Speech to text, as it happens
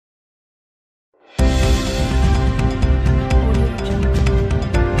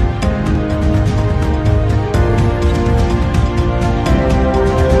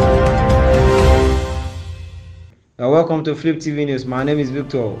welcome to Flip TV News. My name is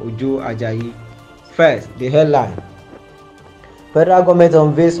Victor Ojo Ajayi. First, the headline. Federal government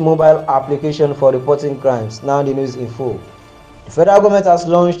unveils mobile application for reporting crimes. Now the news info. The federal government has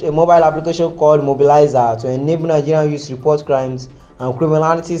launched a mobile application called Mobilizer to enable Nigerian youth to report crimes and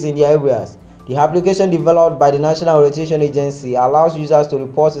criminalities in their areas. The application, developed by the National Orientation Agency, allows users to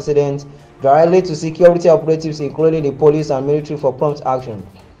report incidents directly to security operatives, including the police and military, for prompt action.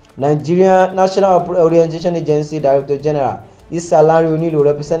 Nigerian National Orientation Agency Director General Issa Onilu,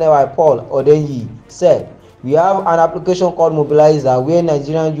 represented by Paul Odenyi, said, "We have an application called Mobilizer where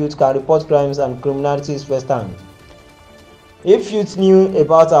Nigerian youth can report crimes and criminalities firsthand. If youth knew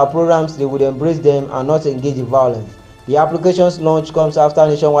about our programs, they would embrace them and not engage in violence." The application's launch comes after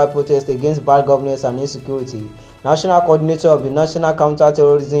nationwide protests against bad governance and insecurity. National Coordinator of the National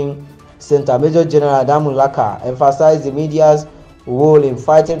Counter-Terrorism Center, Major General Adamu Laka, emphasized the media's role in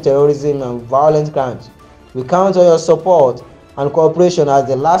fighting terrorism and violent crimes. "We count on your support and cooperation as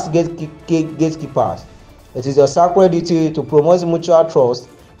the last gatekeepers. It is your sacred duty to promote mutual trust,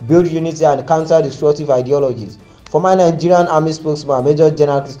 build unity, and counter destructive ideologies." Former Nigerian Army spokesman Major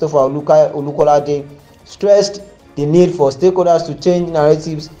General Christopher Olukolade stressed the need for stakeholders to change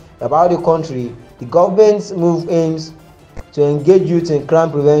narratives about the country. The government's move aims to engage youth in crime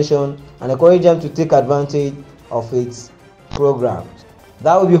prevention and encourage them to take advantage of its programs.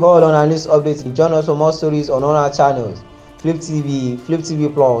 That will be all on our news updates. Join us for more stories on all our channels. Flip TV, Flip TV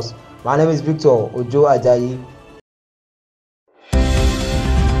Plus. My name is Victor Ojo Ajayi.